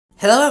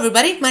Hello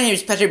everybody, my name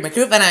is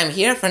PatTheHyrulerPlays and I'm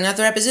here for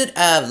another episode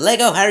of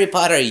LEGO Harry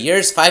Potter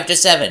Years 5 to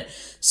 7.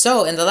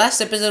 So, in the last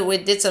episode we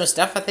did some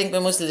stuff. I think we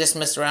mostly just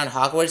messed around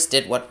Hogwarts,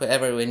 did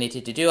whatever we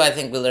needed to do. I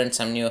think we learned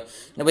some new...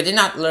 No, we did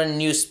not learn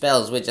new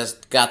spells, we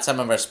just got some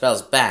of our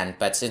spells banned.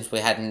 But since we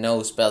had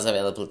no spells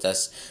available to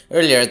us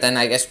earlier, then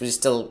I guess we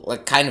still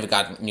kind of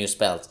got new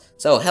spells.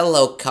 So,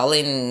 hello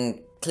Colin...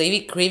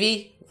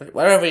 Creevy?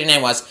 Whatever your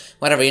name was,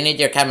 whatever, you need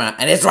your camera,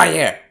 and it's right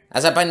here!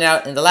 As I pointed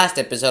out in the last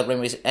episode when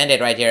we ended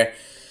right here,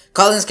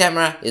 Colin's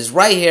camera is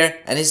right here,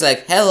 and he's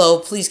like, hello,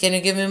 please can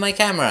you give me my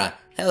camera?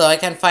 Hello, I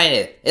can't find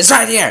it. It's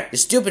right here! You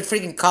stupid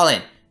freaking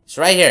Colin! It's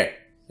right here.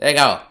 There you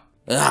go.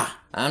 Ugh,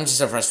 I'm just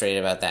so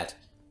frustrated about that.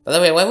 By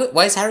the way,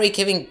 why is Harry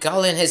giving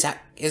Colin his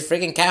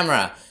freaking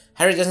camera?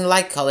 Harry doesn't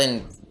like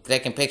Colin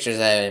taking pictures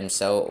of him,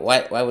 so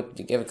why would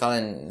you give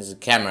Colin his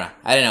camera?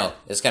 I don't know.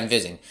 It's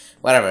confusing.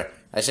 Whatever.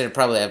 I should have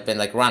probably have been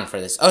like run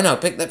for this. Oh no,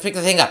 pick the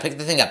thing up,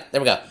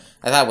 There we go.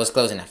 I thought it was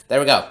close enough.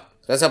 There we go.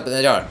 Let's open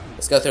the door.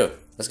 Let's go through.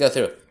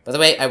 By the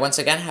way, I once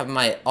again have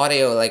my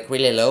audio like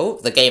really low.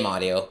 The game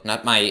audio,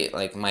 not my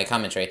my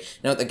commentary.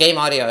 No, the game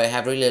audio I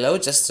have really low,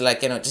 just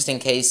to just in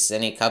case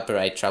any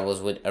copyright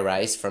troubles would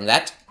arise from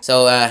that.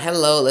 So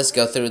hello, let's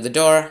go through the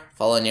door.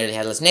 Follow Nearly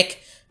Headless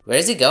Nick. Where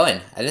is he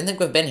going? I didn't think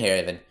we've been here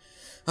even.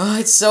 Oh,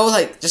 it's so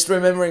just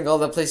remembering all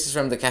the places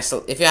from the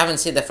castle. If you haven't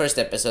seen the first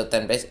episode,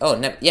 then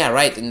yeah,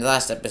 right. In the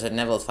last episode,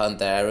 Neville found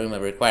the room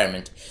of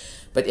requirement.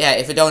 But yeah,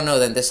 if you don't know,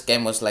 then this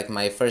game was like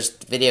my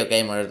first video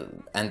game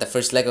and the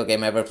first LEGO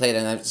game I ever played,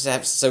 and I just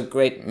have so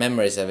great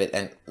memories of it.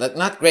 And like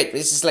not great,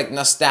 but it's just like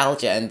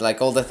nostalgia and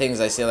like all the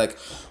things I see like,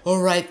 oh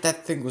right,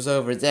 that thing was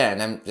over there,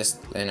 and I'm just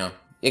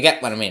you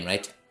get what I mean,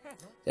 right?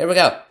 There we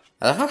go.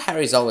 I love how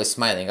Harry's always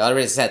smiling. I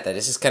already said that.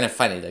 It's just kind of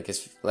funny, like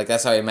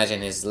that's how I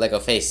imagine his LEGO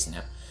face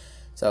now.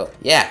 So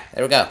yeah,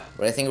 there we go.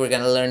 I think we're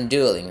gonna learn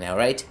dueling now,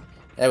 right?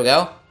 There we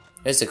go.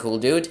 There's a cool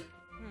dude.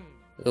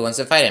 Who wants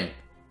to fight him?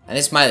 And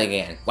he's smiling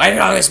again. Why are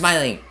you always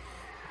smiling?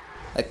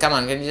 Like, come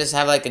on, can you just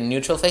have like a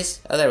neutral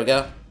face? Oh, there we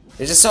go.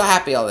 You're just so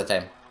happy all the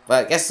time.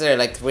 But I guess they're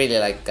like really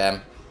I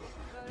don't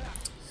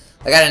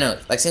know.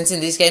 Like, since in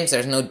these games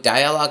there's no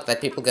dialogue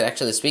that people could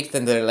actually speak,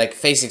 then their like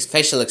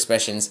facial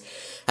expressions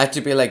have to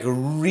be like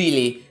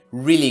really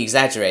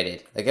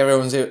exaggerated. Like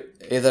everyone's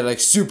either like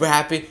super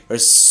happy or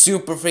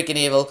super freaking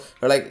evil,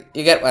 or like,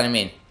 you get what I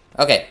mean.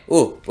 Okay.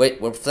 Ooh,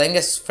 wait, we're playing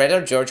as Fred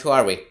or George? Who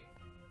are we?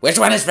 Which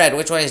one is Fred?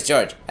 Which one is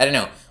George? I don't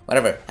know.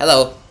 Whatever.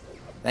 Hello.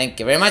 Thank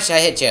you very much. I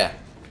hit you.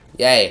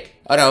 Yay.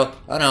 Oh no.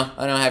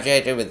 I have to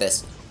hit you with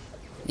this.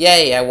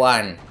 Yay, I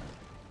won.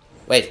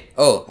 Wait.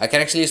 Oh, I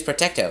can actually use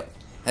Protecto.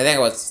 I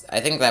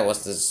think that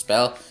was the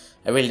spell.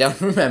 I really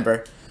don't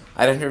remember.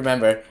 I don't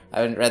remember.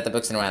 I haven't read the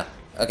books in a while.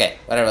 Okay,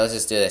 whatever. Let's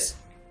just do this.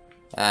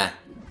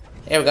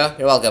 Here we go.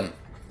 You're welcome.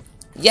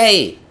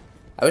 Yay!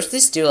 I wish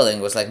this dueling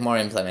was like more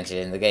implemented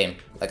in the game.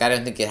 Like, I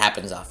don't think it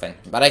happens often.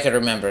 But I could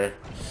remember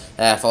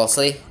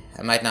falsely.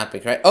 I might not be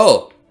correct.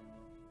 Oh!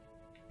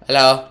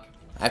 Hello.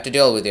 I have to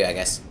duel with you, I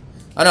guess.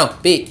 Oh no,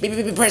 B.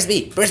 Press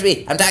B.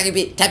 I'm tapping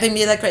B. Tapping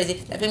B like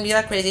crazy.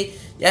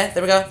 Yeah,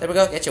 there we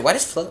go. Get you. What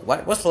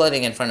was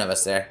floating in front of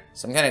us there?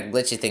 Some kind of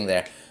glitchy thing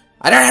there.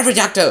 I don't have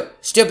Reducto.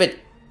 Stupid.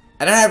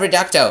 I don't have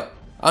Reducto.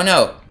 Oh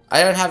no.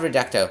 I don't have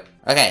Reducto.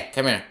 Okay,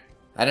 come here.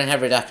 I don't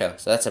have Reducto,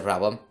 so that's a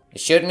problem. You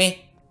shoot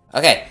me?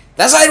 Okay,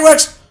 that's how it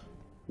works!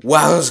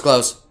 Wow, that was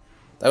close.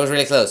 That was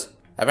really close.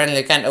 Apparently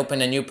I can't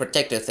open a new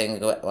protector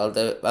thing while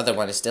the other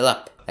one is still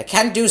up. I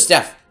can't do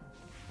stuff.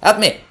 Help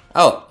me!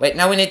 Oh, wait,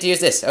 now we need to use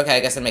this. Okay, I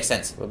guess that makes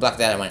sense. We'll block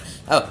the other one.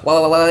 Oh, wait.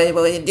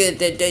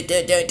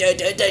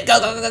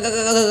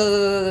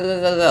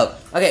 Go.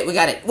 Okay, we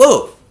got it.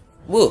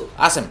 Woo,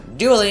 awesome.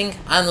 Dueling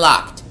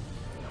unlocked.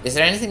 Is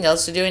there anything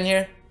else to do in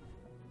here?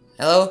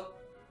 Hello?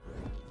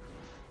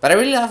 But I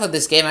really love how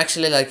this game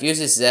actually like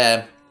uses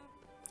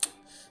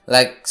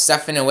like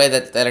stuff in a way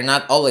that are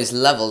not always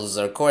levels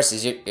or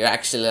courses. You're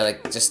actually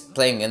like just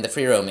playing in the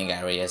free roaming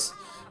areas,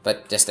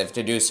 but just have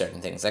to do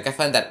certain things. Like, I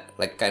find that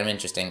like kind of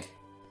interesting.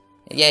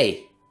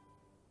 Yay!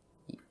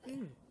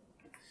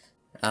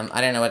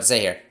 I don't know what to say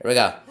here. Here we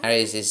go.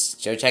 Harry's is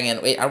Joe Chang,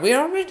 and wait, are we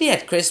already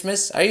at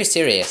Christmas? Are you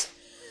serious?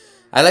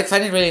 I like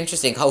find it really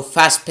interesting how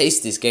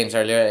fast-paced these games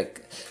are.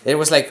 Like, it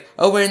was like,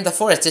 oh, we're in the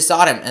forest, it's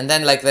autumn, and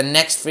then like the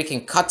next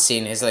freaking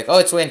cutscene is like, oh,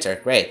 it's winter.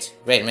 Great,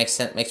 makes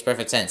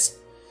perfect sense.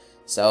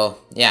 So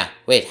yeah,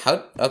 wait,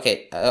 how?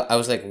 Okay, I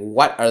was like,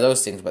 what are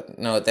those things? But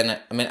no, then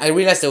I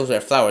realized those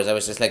were flowers. I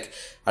was just like,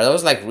 are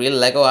those like real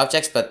Lego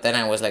objects? But then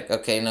I was like,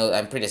 okay, no,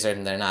 I'm pretty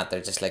certain they're not.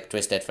 They're just like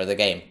twisted for the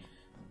game.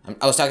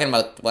 I was talking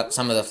about what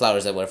some of the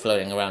flowers that were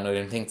floating around. I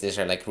didn't think these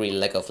are like real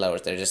Lego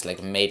flowers. They're just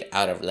like made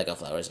out of Lego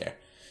flowers here.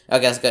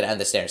 Okay, let's go down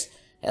the stairs.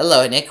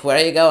 Hello, Nick. Where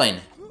are you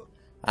going?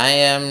 I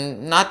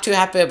am not too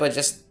happy, but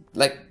just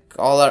like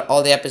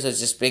all the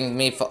episodes just being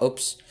me.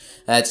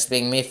 Just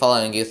being me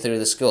following you through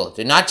the school.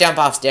 Do not jump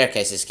off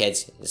staircases,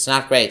 kids. It's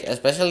not great,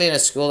 especially in a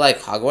school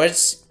like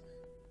Hogwarts.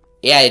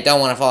 Yeah, you don't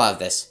want to fall off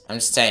this. I'm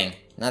just saying,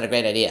 not a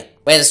great idea.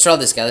 Wait, let's troll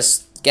this guy.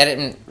 Let's get it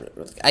in.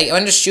 I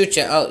want to shoot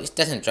you. Oh, he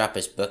doesn't drop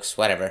his books.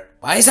 Whatever.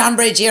 Why is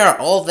Umbridge here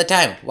all the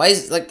time? Why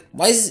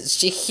is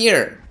she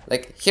here?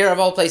 Like, here of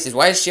all places,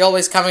 why is she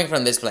always coming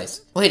from this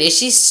place? Wait, is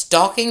she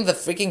stalking the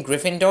freaking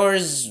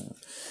Gryffindor's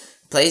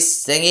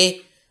place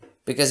thingy?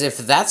 Because if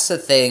that's the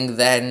thing,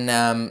 then,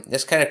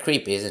 that's kind of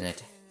creepy, isn't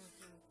it?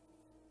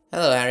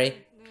 Hello,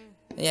 Harry.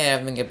 Yeah,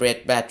 having a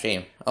bad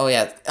dream. Oh,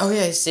 yeah. Oh,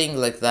 yeah, he's seeing,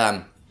 like,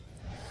 the,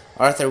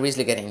 Arthur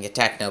Weasley getting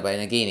attacked now by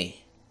Nagini.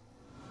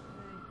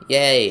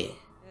 Yay.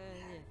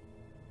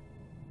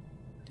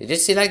 Did you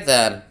see, like,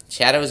 the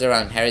shadows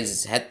around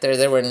Harry's head there?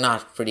 They were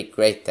not pretty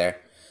great there.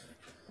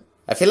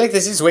 I feel like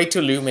this is way too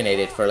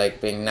illuminated for,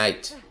 like, being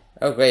night.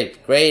 Oh,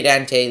 great. Great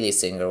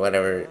anti-aliasing or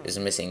whatever is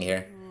missing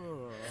here.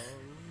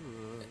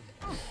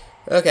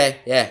 Okay,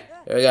 yeah.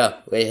 There we go.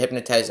 We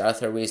hypnotized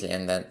Arthur Weasley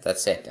and then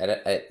that's it.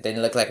 It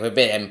didn't look like we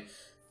bit him.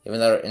 Even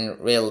though in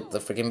the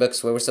freaking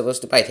books we were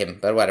supposed to bite him.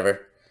 But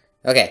whatever.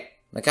 Okay.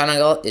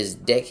 McGonagall is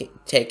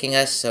taking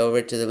us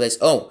over to the place.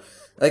 Oh!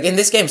 Like, in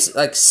this game,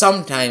 like,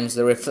 sometimes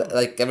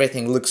like,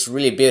 everything looks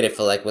really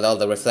beautiful, like, with all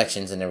the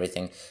reflections and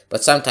everything.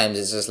 But sometimes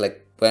it's just,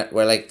 like,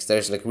 where like,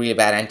 there's, like, really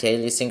bad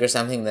anti-aliasing or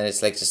something, then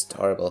it's, like, just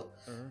horrible.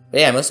 But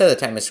yeah, most of the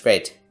time it's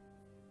great.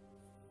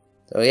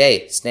 So,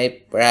 yay,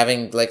 Snape, we're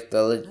having, like,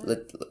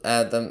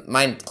 the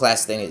mind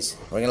class thingies.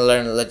 We're gonna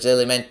learn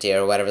Legilimenti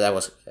or whatever that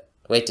was.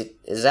 Wait,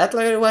 is that,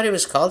 like, what it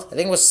was called? I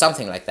think it was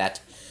something like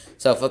that.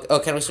 So, oh,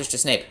 can we switch to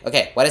Snape?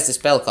 Okay, what is the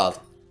spell called?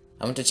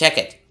 I want to check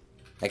it.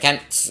 I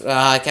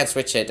can't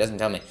switch it, it doesn't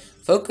tell me.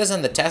 Focus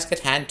on the task at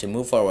hand to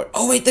move forward.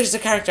 Oh wait, there's a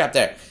character up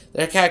there.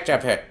 There's a character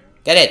up here.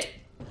 Get it.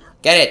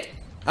 Get it.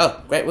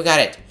 Oh, great, we got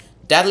it.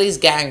 Dudley's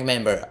gang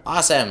member.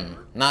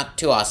 Awesome. Not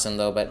too awesome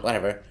though, but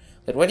whatever.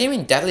 But what do you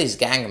mean Dudley's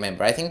gang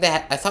member? I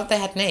thought they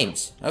had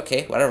names.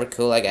 Okay, whatever,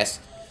 cool, I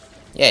guess.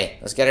 Yay,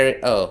 let's get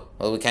it. Oh,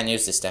 well, we can't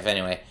use this stuff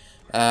anyway.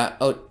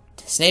 Oh,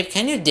 Snape,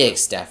 can you dig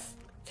stuff?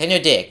 Can you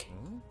dig?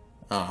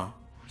 Oh,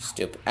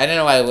 stupid. I don't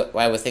know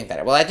why I would think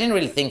that. Well, I didn't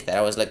really think that.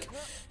 I was like,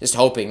 just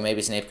hoping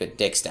maybe Snape could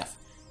dig stuff.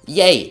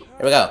 Yay! Here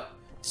we go.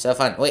 So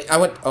fun. Wait,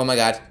 oh my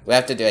god. We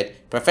have to do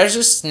it.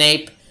 Professor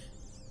Snape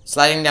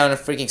sliding down a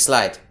freaking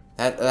slide.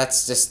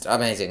 That's just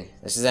amazing.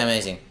 This is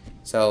amazing.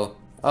 So,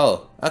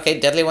 oh, okay,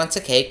 Dudley wants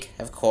a cake,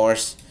 of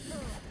course.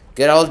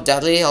 Good old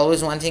Dudley,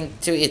 always wanting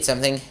to eat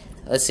something.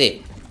 Let's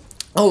see.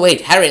 Oh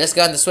wait, Harry, let's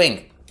go on the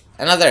swing.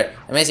 Another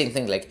amazing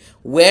thing, like,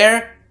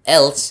 where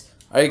else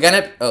are you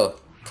gonna... Oh,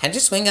 can't you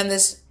swing on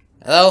this?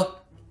 Hello?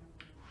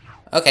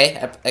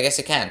 Okay, I guess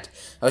you can't.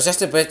 I was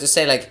just about to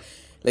say, like,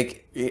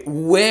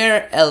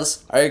 where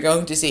else are you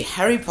going to see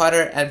Harry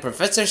Potter and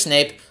Professor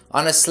Snape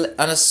on a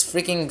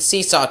freaking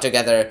seesaw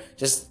together,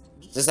 just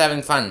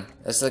having fun?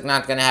 That's, like,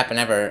 not gonna happen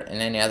ever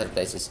in any other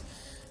places.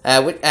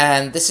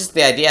 And this is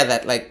the idea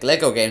that, like,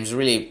 Lego games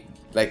really,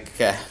 like,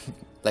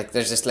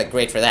 they're just, like,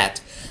 great for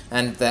that.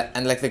 And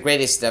like, the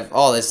greatest of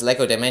all is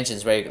Lego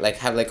Dimensions, where you, like,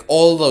 have, like,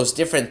 all those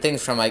different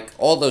things from, like,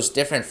 all those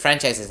different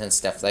franchises and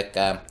stuff, like,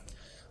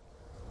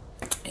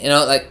 you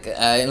know, like,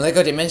 in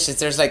Lego Dimensions,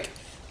 there's, like,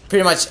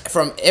 pretty much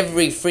from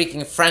every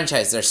freaking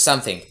franchise, there's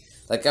something.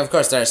 Like, of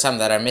course, there are some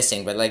that are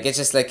missing, but, like, it's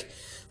just, like,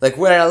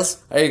 where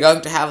else are you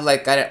going to have,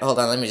 like, hold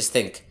on, let me just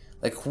think.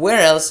 Like,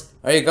 where else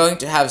are you going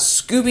to have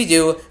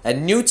Scooby-Doo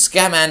and Newt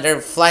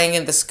Scamander flying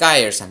in the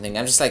sky or something?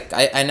 I'm just, like,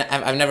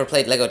 I've never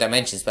played Lego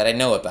Dimensions, but I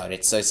know about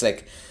it, so it's,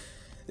 like,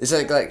 it's,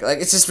 like,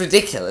 it's just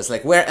ridiculous.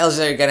 Like, where else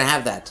are you gonna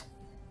have that?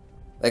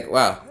 Like,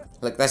 wow.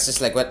 Like, that's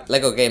just, like, what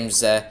Lego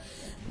games,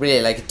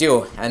 really, like,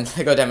 do, and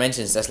Lego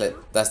Dimensions does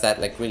that,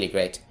 like, really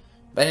great.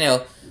 But, you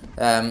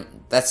know,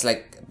 that's,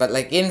 like, but,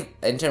 like, in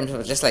terms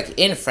of just, like,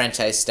 in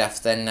franchise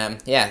stuff, then,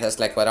 yeah, that's,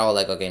 like, what all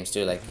Lego games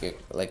do. Like, you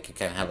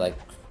can have, like,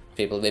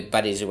 people be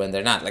buddies when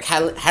they're not. Like,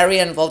 Harry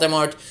and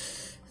Voldemort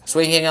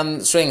swinging on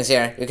swings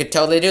here. You could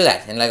totally do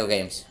that in Lego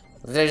games.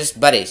 They're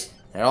just buddies.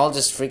 They're all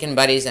just freaking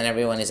buddies, and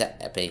everyone is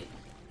happy.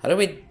 How do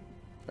we...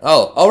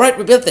 Oh, right,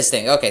 we built this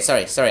thing. Okay,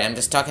 sorry, I'm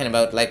just talking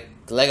about, like,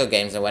 Lego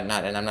games and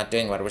whatnot, and I'm not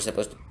doing what we're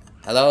supposed to...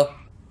 Hello?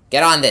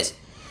 Get on this.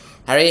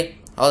 Harry,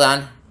 hold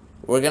on.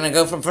 We're gonna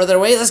go from further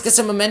away. Let's get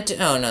some momentum.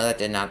 Oh, no, that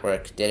did not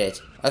work, did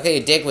it? Okay,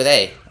 you dig with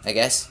A, I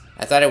guess.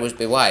 I thought it was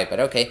BY, but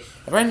okay.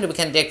 Apparently we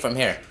can dig from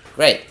here.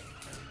 Great.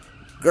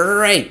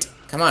 Great.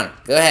 Come on,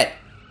 go ahead.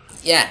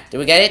 Yeah, did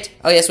we get it?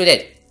 Oh, yes, we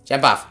did.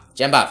 Jump off.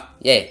 Jump off.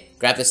 Yay.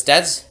 Grab the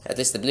studs, at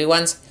least the blue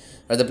ones.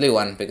 Or the blue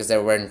one, because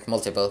there weren't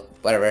multiple.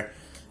 Whatever.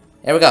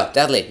 Here we go.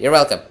 Dudley, you're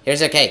welcome.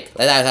 Here's your cake.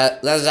 Let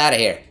us out of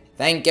here.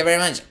 Thank you very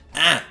much.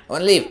 I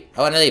want to leave.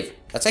 I want to leave.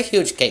 That's a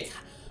huge cake.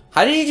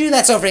 How did you do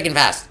that so freaking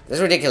fast?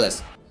 That's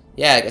ridiculous.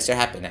 Yeah, I guess you're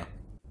happy now.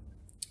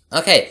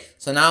 Okay,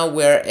 so now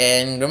we're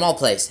in Grimmauld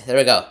Place. There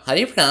we go. How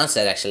do you pronounce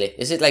that, actually?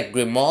 Is it like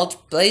Grimmauld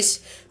Place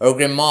or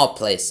Grimmauld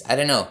Place? I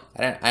don't know.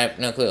 I have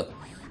no clue.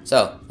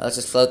 So, let's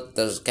just float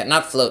those...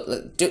 Not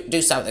float.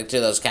 Do something to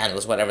those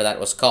candles, whatever that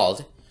was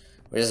called.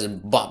 Or is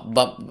it bop?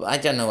 I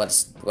don't know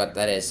what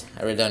that is.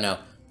 I really don't know.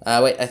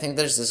 Wait, I think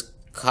there's this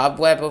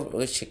cobweb over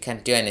which you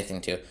can't do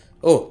anything to.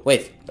 Oh,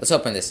 wait. Let's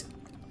open this.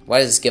 What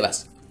does this give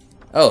us?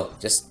 Oh,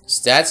 just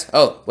stats?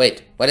 Oh,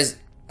 wait. What is...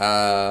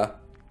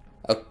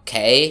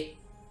 Okay.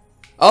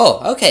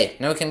 Oh, okay.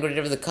 Now we can get rid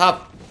of the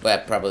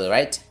cobweb, probably,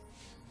 right?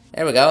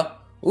 There we go.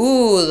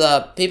 Ooh,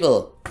 the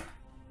people.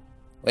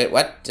 Wait,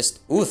 what? Just,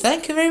 ooh,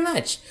 thank you very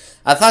much.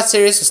 I thought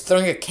Sirius was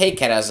throwing a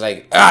cake at us,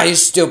 like, ah, you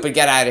stupid,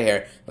 get out of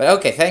here. But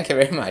okay, thank you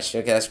very much.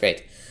 Okay, that's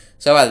great.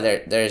 So, well,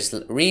 there's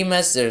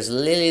Remus, there's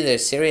Lily,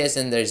 there's Sirius,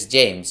 and there's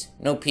James.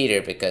 No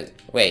Peter, because,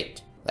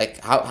 wait,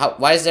 like,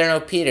 why is there no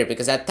Peter?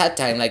 Because at that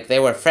time, like, they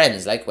were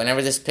friends. Like,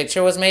 whenever this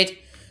picture was made,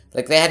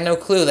 like, they had no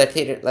clue that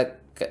Peter,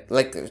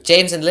 like,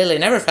 James and Lily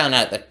never found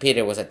out that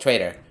Peter was a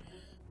traitor.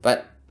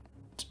 But,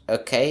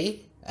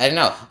 okay, I don't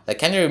know. Like,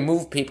 can you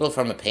remove people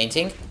from a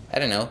painting? I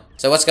don't know.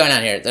 So what's going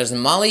on here? There's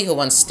Molly who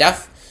wants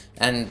stuff,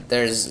 and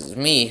there's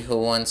me who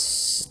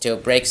wants to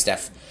break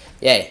stuff.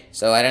 Yay.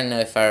 So I don't know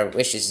if our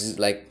wishes,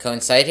 like,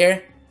 coincide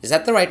here. Is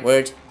that the right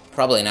word?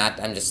 Probably not.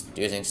 I'm just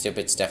using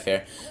stupid stuff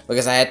here.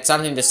 Because I had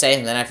something to say,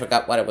 and then I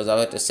forgot what I was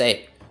about to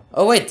say.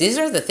 Oh, wait, these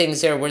are the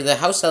things here where the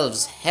house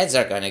elves' heads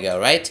are gonna go,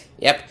 right?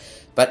 Yep.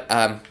 But,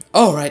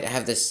 oh, right, I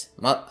have this.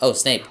 Oh,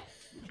 Snape.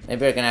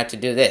 Maybe we're gonna have to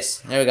do this.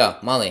 There we go.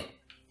 Molly.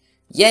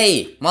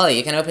 Yay! Molly,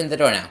 you can open the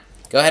door now.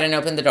 Go ahead and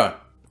open the door.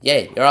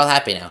 Yay, you're all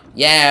happy now.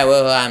 Yeah,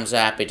 well, I'm so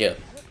happy too.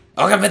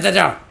 Open the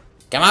door!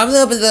 Come on,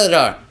 open the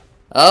door!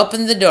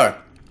 Open the door!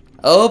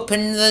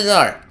 Open the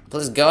door!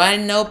 Please go ahead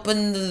and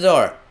open the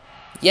door.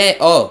 Yay!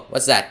 Oh,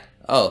 what's that?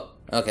 Oh,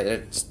 okay,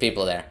 there's just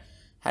people there.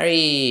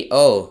 Harry!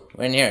 Oh,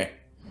 we're in here.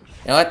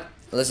 You know what?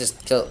 Let's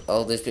just kill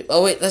all these people.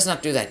 Oh, wait, let's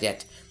not do that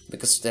yet.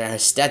 Because there are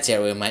stats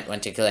here we might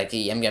want to collect.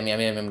 Yum, yum,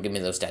 yum, yum, yum, give me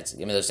those stats.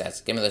 Give me those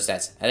stats. Give me those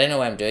stats. I don't know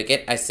why I'm doing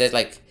it. I said,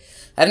 like,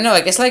 I don't know,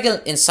 I guess, like,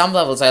 in some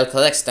levels I'll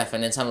collect stuff,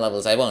 and in some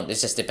levels I won't. It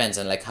just depends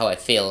on, like, how I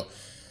feel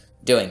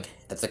doing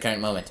at the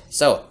current moment.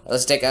 So,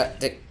 let's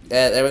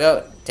there we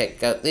go.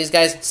 Take out these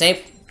guys.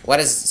 Snape, what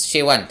does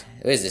she want?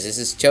 Who is this? Is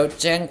this Cho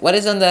Chang? What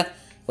is on the...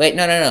 Wait,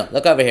 no.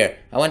 Look over here.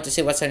 I want to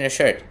see what's on your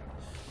shirt.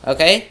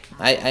 Okay?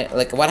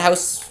 Like, what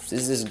house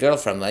is this girl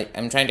from? Like,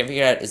 I'm trying to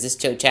figure out, is this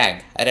Cho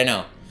Chang? I don't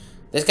know.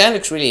 This guy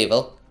looks really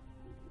evil.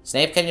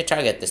 Snape, can you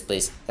target this,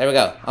 please? There we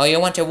go. Oh, you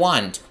want a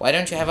wand. Why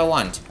don't you have a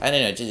wand? I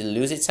don't know. Did you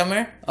lose it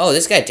somewhere? Oh,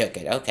 this guy took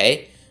it.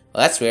 Okay.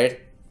 Well, that's weird.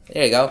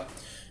 There you go.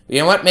 You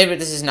know what? Maybe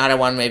this is not a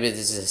wand. Maybe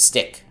this is a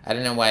stick. I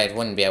don't know why it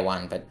wouldn't be a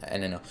wand, but I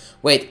don't know.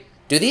 Wait.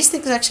 Do these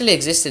things actually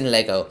exist in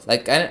Lego?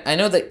 Like, I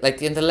know that,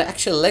 like, in the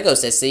actual Lego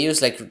sets, they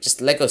use, like, just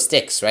Lego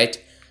sticks, right?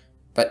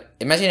 But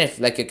imagine if,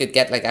 like, you could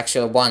get, like,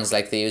 actual wands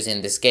like they use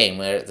in this game,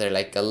 where they're,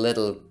 like, a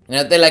little... You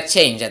know, they, like,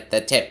 change at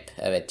the tip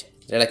of it.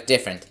 They're, like,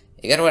 different.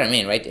 You get what I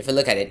mean, right? If you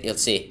look at it, you'll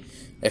see.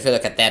 If you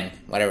look at them,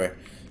 whatever.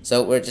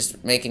 So we're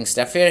just making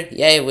stuff here.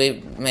 Yay,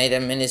 we made a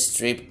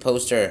ministry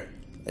poster.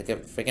 Like a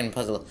freaking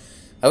puzzle.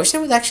 I wish they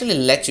would actually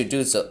let you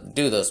do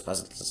those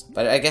puzzles.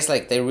 But I guess,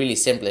 like, they really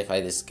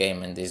simplify this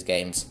game and these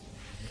games.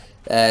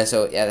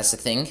 So, yeah, that's the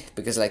thing.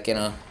 Because, like, you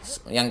know,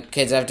 young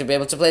kids have to be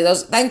able to play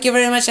those. Thank you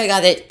very much, I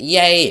got it.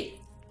 Yay.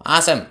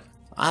 Awesome.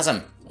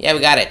 Awesome. Yeah, we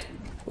got it.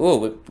 Ooh,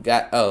 we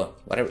got... Oh,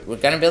 we're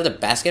gonna build a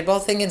basketball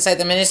thing inside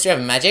the Ministry of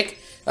Magic?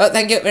 Oh,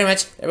 thank you very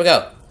much. There we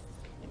go.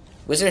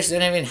 Wizards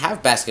don't even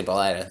have basketball,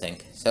 I don't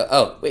think. So,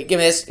 oh, wait, give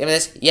me this, give me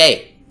this.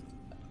 Yay.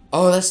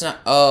 Oh, that's not,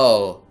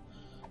 oh.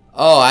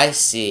 Oh, I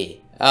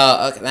see.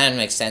 Oh, okay, that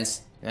makes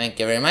sense. Thank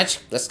you very much.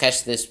 Let's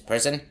catch this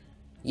person.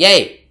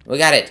 Yay, we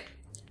got it.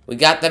 We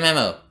got the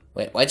memo.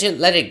 Wait, why'd you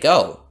let it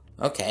go?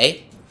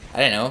 Okay, I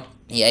don't know.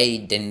 Yay,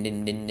 din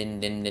din din din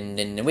din din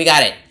din. We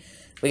got it.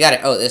 We got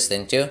it. Oh, this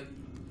thing too.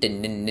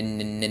 Din din din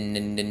din din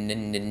din din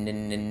din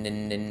din din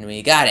din din.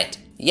 We got it.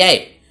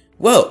 Yay.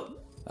 Whoa!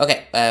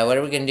 Okay, what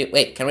are we gonna do?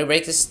 Wait, can we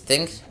break this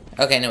thing?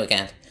 Okay, no we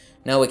can't.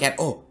 No, we can't.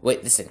 Oh,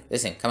 wait, this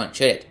thing. Come on,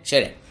 shoot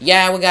it.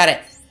 Yeah, we got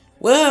it.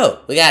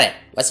 Whoa, we got it.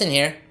 What's in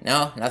here?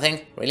 No,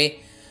 nothing,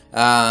 really?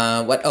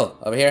 What? Oh,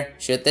 over here.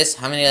 Shoot this.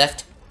 How many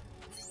left?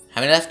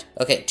 How many left?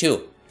 Okay,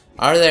 2.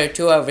 Are there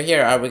 2 over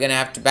here? Are we gonna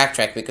have to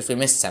backtrack because we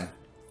missed some?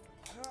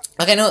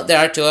 Okay, no, there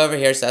are 2 over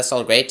here, so that's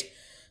all great.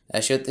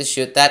 Shoot this,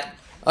 shoot that.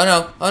 Oh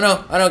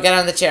no, get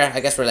on the chair. I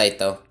guess we're late,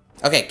 though.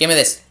 Okay, give me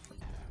this.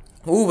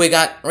 Ooh, we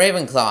got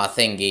Ravenclaw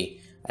thingy.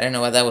 I don't know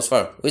what that was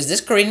for. Is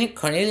this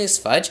Cornelius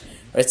Fudge?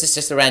 Or is this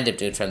just a random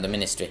dude from the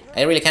Ministry?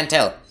 I really can't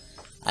tell.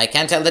 I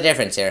can't tell the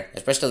difference here.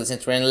 Especially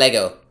since we're in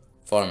Lego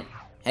form.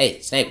 Hey,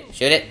 Snape,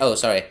 shoot it. Oh,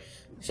 sorry.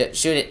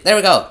 Shoot it. There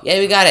we go. Yeah,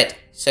 we got it.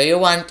 So you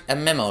want a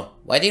memo.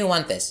 Why do you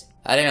want this?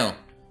 I don't know.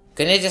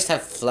 Couldn't it just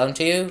have flown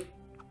to you?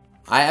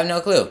 I have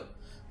no clue.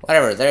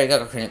 Whatever. There you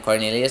go,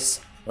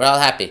 Cornelius. We're all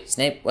happy.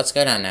 Snape, what's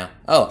going on now?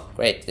 Oh,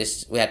 great.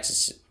 We had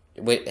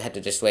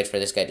to just wait for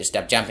this guy to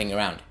stop jumping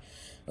around.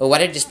 Oh, what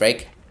did you just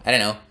break? I don't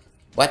know.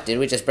 What did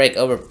we just break?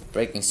 Oh, we're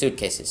breaking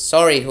suitcases.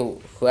 Sorry,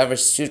 whoever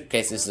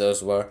suitcases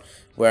those were.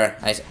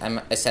 I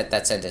said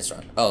that sentence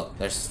wrong. Oh,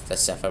 there's the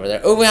stuff over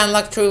there. Oh, we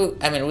unlocked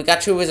we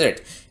got True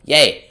Wizard.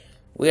 Yay.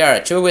 We are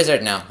a True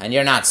Wizard now, and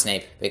you're not,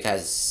 Snape,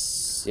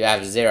 because you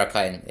have 0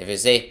 coin. If you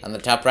see on the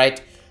top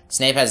right,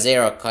 Snape has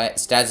 0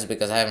 stats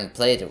because I haven't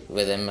played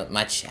with him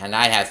much, and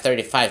I have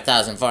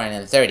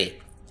 35,430.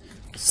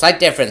 Slight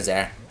difference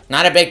there.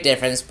 Not a big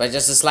difference, but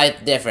just a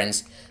slight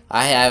difference.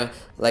 I have,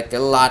 like, a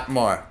lot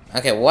more.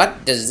 Okay,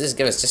 what does this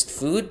give us? Just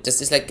food? Does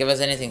this, like, give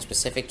us anything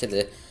specific to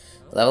the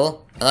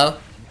level? Hello?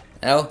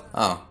 Hello?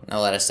 Oh, no, a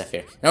lot of stuff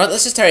here. You know what?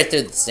 Let's just hurry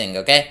through this thing,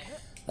 okay?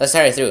 Let's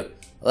hurry through.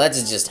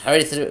 Let's just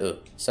hurry through.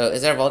 So,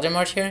 is there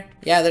Voldemort here?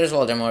 Yeah, there's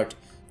Voldemort.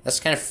 That's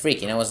kind of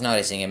freaky, no one's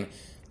noticing him.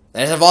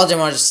 There's a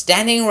Voldemort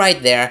standing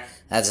right there.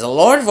 That's the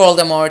Lord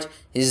Voldemort.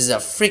 He's a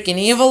freaking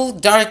evil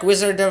dark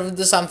wizard of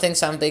the something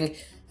something.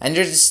 And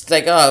you're just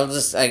like, oh,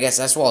 I guess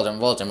that's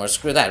Voldemort.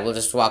 Screw that. We'll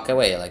just walk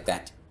away like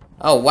that.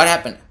 Oh, what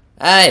happened?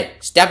 Hey,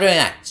 stop doing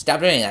that. Stop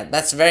doing that.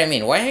 That's very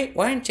mean. Why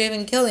aren't you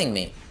even killing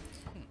me?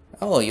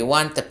 Oh, you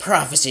want the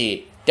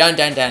prophecy. Dun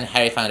dun dun.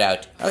 Harry found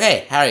out.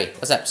 Okay, Harry,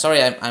 what's up?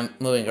 Sorry, I'm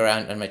moving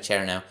around on my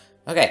chair now.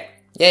 Okay,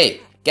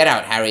 yay. Get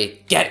out,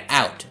 Harry. Get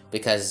out.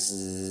 Because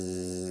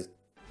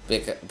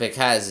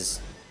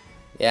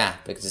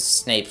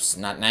Snape's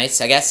not nice,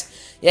 I guess.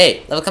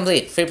 Yay, level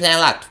complete. Free play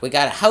unlocked. We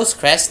got a house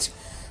crest.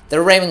 The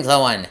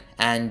Ravenclaw one.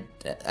 And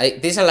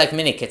these are like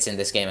mini kits in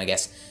this game, I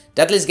guess.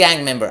 Dudley's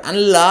gang member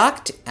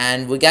unlocked.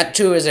 And we got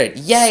 2 wizard.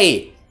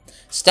 Yay!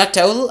 Stock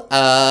total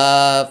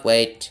of...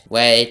 Wait.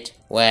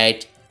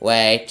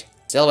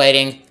 Still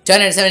waiting.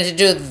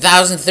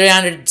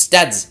 272,300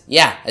 studs.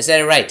 Yeah, I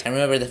said it right. I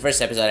remember the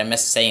first episode I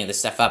messed saying this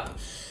stuff up.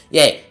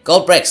 Yay.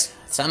 Gold bricks.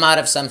 Some out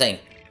of something.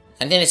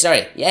 Continue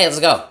story. Yay, let's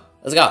go.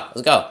 Let's go.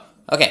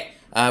 Okay.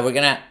 We're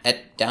gonna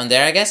head down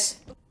there, I guess.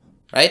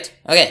 Right?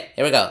 Okay,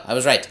 here we go. I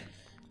was right.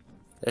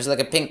 There's like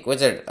a pink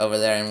wizard over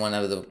there in one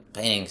of the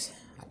paintings.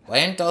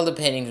 Why aren't all the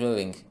paintings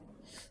moving?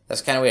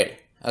 That's kind of weird.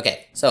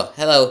 Okay, so,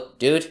 hello,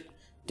 dude.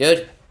 What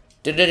you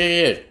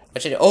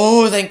do?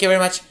 Oh, thank you very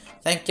much.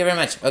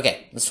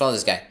 Okay, let's follow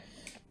this guy.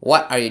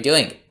 What are you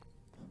doing?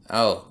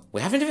 Oh,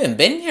 we haven't even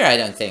been here, I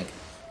don't think.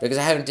 Because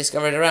I haven't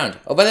discovered around.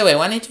 Oh, by the way,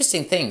 one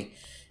interesting thing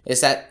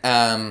is that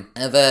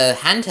the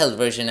handheld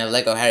version of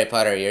Lego Harry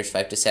Potter years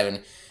 5 to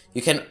 7,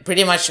 you can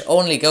pretty much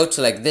only go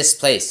to like this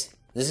place.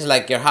 This is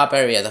like your hop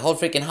area, the whole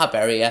freaking hop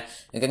area.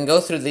 You can go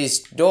through these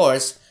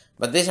doors,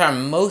 but these are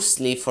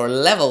mostly for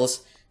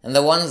levels, and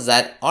the ones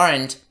that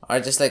aren't are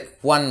just like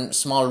one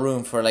small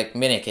room for like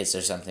mini kids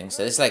or something.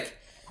 So it's like,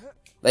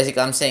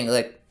 basically I'm saying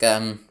like,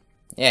 yeah,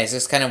 it's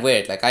just kind of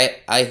weird. Like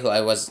who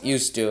I was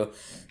used to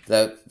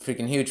the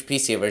freaking huge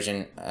PC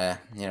version,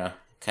 you know,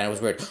 kind of was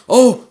weird.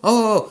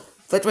 Oh,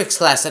 Flitwick's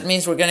class, that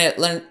means we're gonna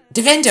learn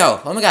Defendo!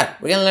 Oh my god,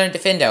 we're gonna learn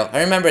Defendo.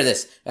 I remember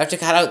this. We have to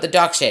cut out the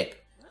dog shape.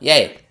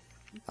 Yay.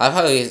 I love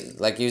how he's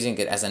like using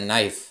it as a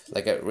knife,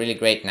 like a really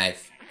great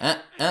knife.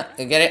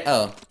 You get it?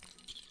 Oh,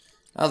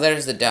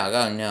 there's the dog.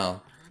 Oh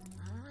no.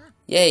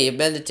 Yay, you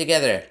build it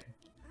together.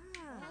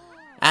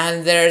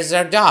 And there's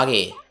our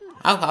doggy.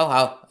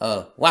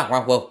 Oh,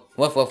 wow,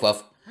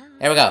 woof.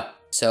 There we go.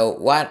 So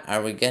what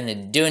are we gonna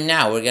do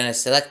now? We're gonna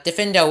select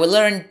Defendo. We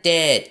learned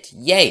it.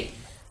 Yay.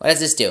 What does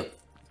this do?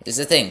 Is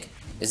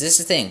this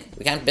a thing?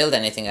 We can't build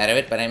anything out of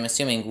it, but I'm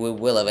assuming we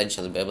will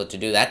eventually be able to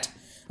do that.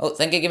 Oh,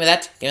 thank you. Give me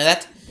that.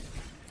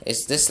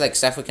 Is this like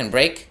stuff we can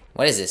break?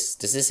 What is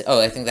this? Oh,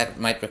 I think that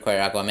might require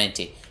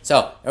Aguamenti.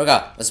 So, here we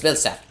go. Let's build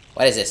stuff.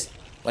 What is this?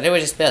 What did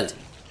we just build?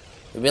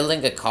 We're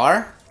building a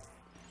car?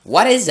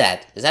 What is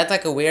that? Is that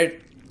like a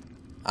weird...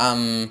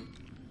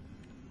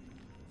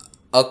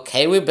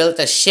 Okay, we built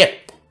a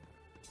ship.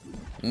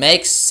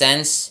 Makes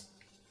sense.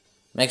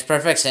 Makes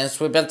perfect sense.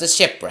 We built a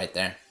ship right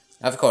there.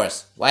 Of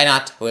course. Why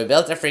not? We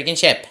built a freaking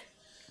ship.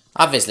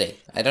 Obviously.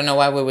 I don't know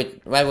why we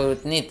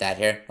would need that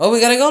here. Oh, we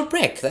got a gold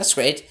brick. That's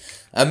great.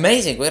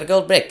 Amazing. We got a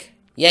gold brick.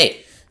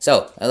 Yay.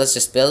 So, let's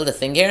just build a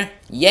thing here.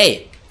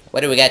 Yay.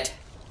 What do we get?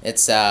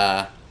 It's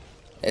okay.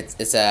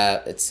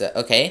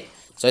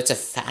 So it's a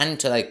fan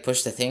to like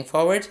push the thing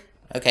forward.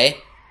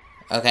 Okay.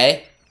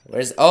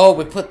 Where's... Oh,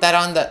 we put that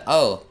on the...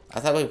 Oh, I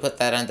thought we put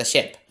that on the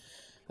ship.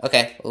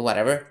 Okay, well,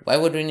 whatever. Why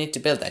would we need to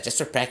build that? Just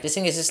for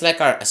practicing? Is this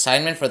like our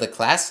assignment for the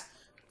class?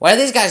 Why are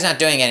these guys not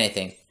doing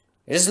anything?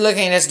 You're just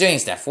looking at us doing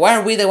stuff. Why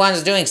are we the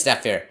ones doing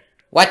stuff here?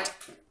 What?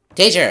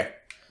 Teacher,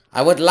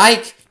 I would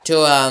like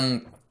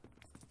to,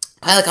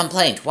 file a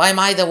complaint. Why am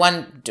I the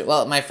one...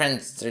 Well, my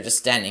friends, they're just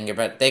standing here,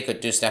 but they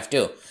could do stuff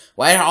too.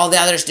 Why are all the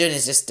other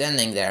students just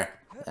standing there?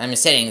 I mean,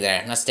 sitting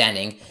there, not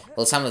standing.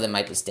 Well, some of them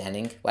might be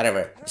standing.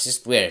 Whatever. It's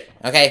just weird.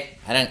 Okay?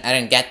 I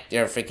don't get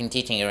your freaking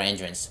teaching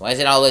arrangements. Why is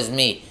it always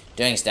me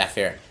doing stuff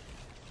here?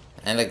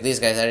 And like these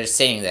guys are just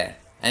sitting there.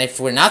 And if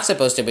we're not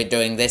supposed to be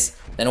doing this,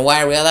 then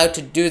why are we allowed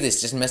to do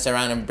this? Just mess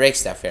around and break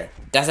stuff here.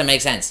 Doesn't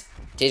make sense.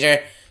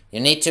 Teacher, you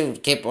need to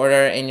keep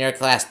order in your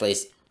class,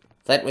 please.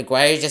 Flitwick,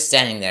 why are you just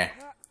standing there?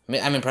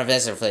 I mean,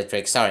 Professor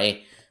Flitwick,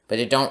 sorry. But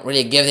you don't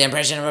really give the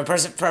impression of a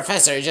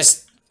professor. You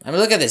just... I mean,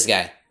 look at this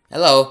guy.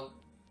 Hello.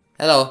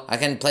 I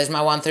can place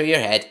my wand through your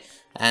head.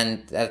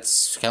 And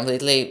that's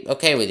completely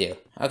okay with you.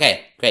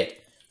 Okay, great.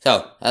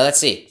 So, let's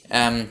see.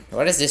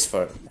 What is this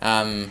for?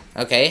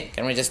 Okay,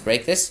 can we just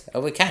break this?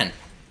 Oh, we can.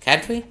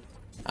 Can't we?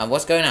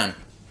 What's going on?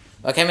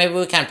 Okay, maybe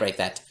we can't break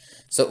that.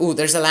 So, ooh,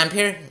 there's a lamp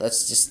here.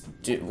 Let's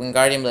just do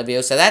Wingardium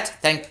Leviosa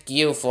that. Thank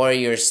you for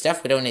your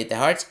stuff. We don't need the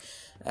heart.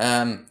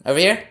 Over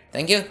here.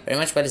 Thank you very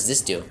much. What does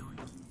this do?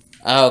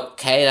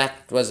 Okay,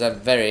 that was a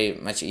very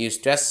much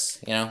used to us.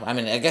 You know, I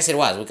mean, I guess it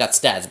was. We got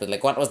stats, but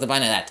like, what was the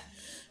point of that?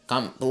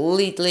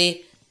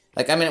 Completely...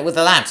 Like, I mean, with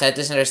the lamps, I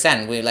just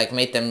understand. We, like,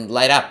 made them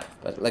light up.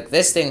 But, like,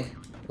 this thing,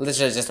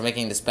 literally just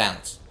making this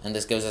bounce. And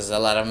this gives us a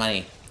lot of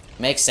money.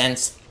 Makes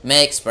sense.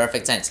 Makes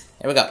perfect sense.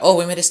 Here we go. Oh,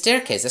 we made a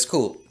staircase. That's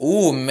cool.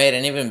 Ooh, we made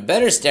an even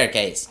better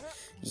staircase.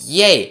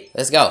 Yay!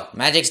 Let's go.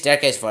 Magic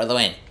staircase for the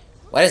win.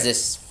 What is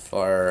this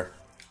for?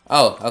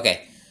 Oh,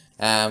 okay.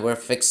 We're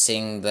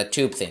fixing the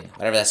tube thing.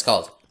 Whatever that's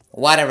called.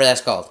 Whatever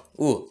that's called.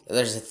 Ooh,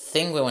 there's a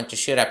thing we want to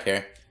shoot up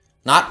here.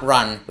 Not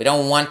run. We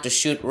don't want to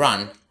shoot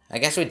run. I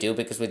guess we do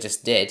because we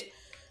just did.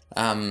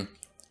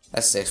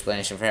 That's the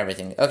explanation for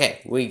everything.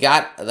 Okay, we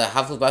got the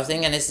Hufflepuff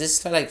thing, and is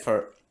this for like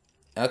for...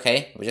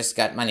 Okay, we just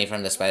got money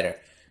from the spider.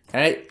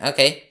 Can I...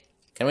 Okay.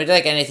 Can we do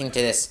like anything to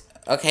this?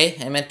 Okay,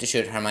 I meant to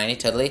shoot Hermione,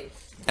 totally.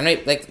 Can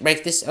we like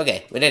break this?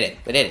 Okay, we did it.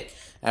 We did it.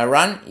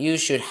 Ron, you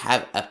should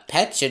have a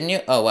pet, shouldn't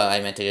you? Oh, well,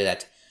 I meant to do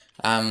that.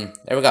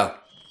 There we go.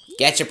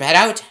 Get your pet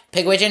out.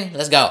 Pigwidgeon,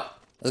 let's go.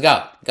 Let's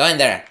go. Go in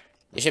there.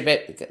 You should be...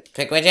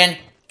 Pigwidgeon,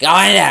 go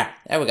in there.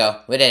 There we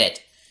go. We did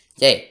it.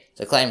 Yay.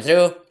 So climb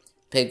through.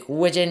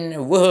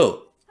 Pigwidgeon,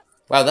 woohoo.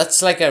 Wow,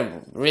 that's like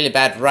a really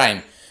bad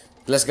rhyme.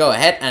 Let's go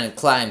ahead and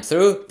climb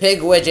through.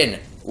 Pigwidgeon,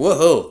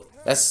 woohoo.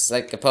 That's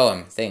like a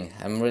poem thing.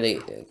 I'm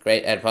really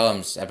great at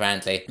poems,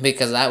 apparently.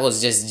 Because that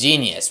was just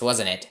genius,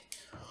 wasn't it?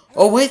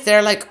 Oh wait, there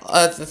are like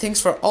the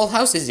things for all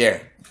houses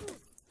here.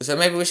 So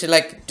maybe we should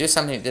like do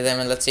something to them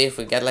and let's see if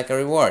we get like a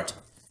reward.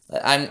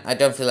 I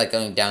don't feel like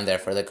going down there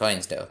for the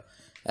coins though.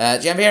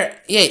 Jump here.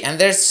 Yay, and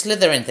there's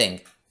Slytherin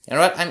thing. You know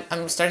what?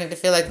 I'm starting to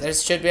feel like there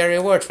should be a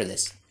reward for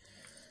this.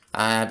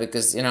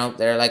 Because, you know,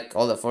 there are like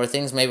all the 4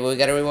 things. Maybe we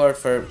get a reward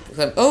for...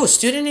 Oh,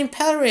 student in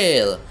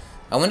peril!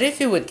 I wonder if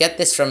you would get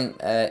this from...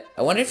 I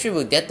wonder if you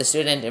would get the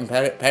student in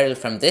peril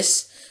from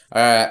this.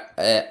 Or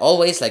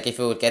always, like if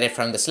you would get it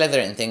from the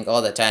Slytherin thing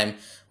all the time.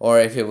 Or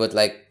if you would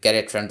like get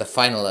it from the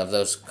final of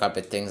those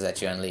carpet things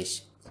that you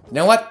unleash. You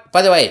know what?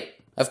 By the way,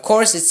 of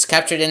course it's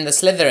captured in the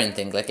Slytherin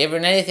thing. Like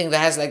even anything that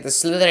has like the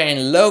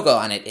Slytherin logo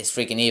on it is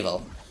freaking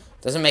evil.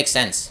 Doesn't make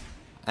sense.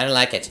 I don't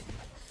like it.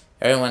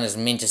 Everyone is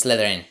mean to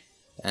Slytherin.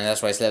 And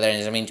that's why Slytherin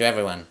is mean to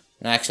everyone.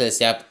 No, actually, it's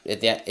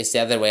the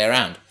other way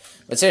around.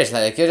 But seriously,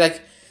 like, you're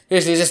like,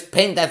 seriously, just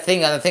paint that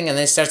thing on the thing and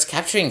then it starts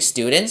capturing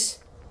students?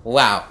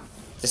 Wow.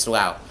 Just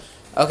wow.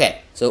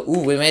 Okay, so,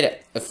 ooh, we made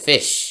a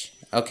fish.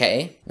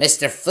 Okay.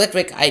 Mr.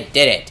 Flitwick, I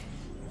did it.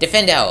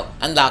 Defendo,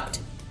 unlocked.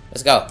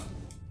 Let's go.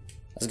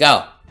 Let's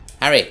go.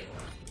 Hurry.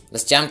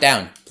 Let's jump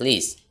down,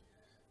 please.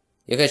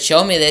 You could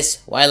show me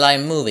this while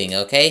I'm moving,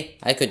 okay?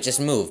 I could just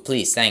move,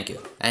 please, thank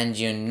you. And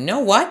you know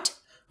what?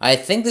 I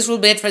think this will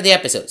be it for the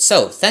episode.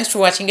 So, thanks for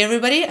watching,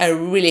 everybody. I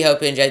really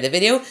hope you enjoyed the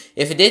video.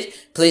 If you did,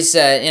 please,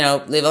 you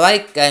know, leave a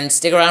like and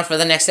stick around for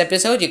the next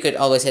episode. You could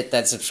always hit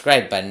that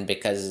subscribe button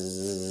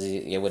because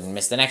you wouldn't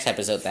miss the next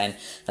episode then.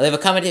 I'll leave a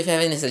comment if you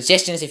have any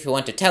suggestions. If you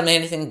want to tell me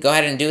anything, go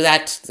ahead and do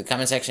that. The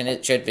comment section,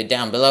 it should be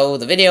down below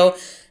the video.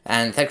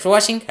 And thanks for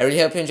watching. I really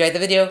hope you enjoyed the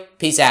video.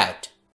 Peace out.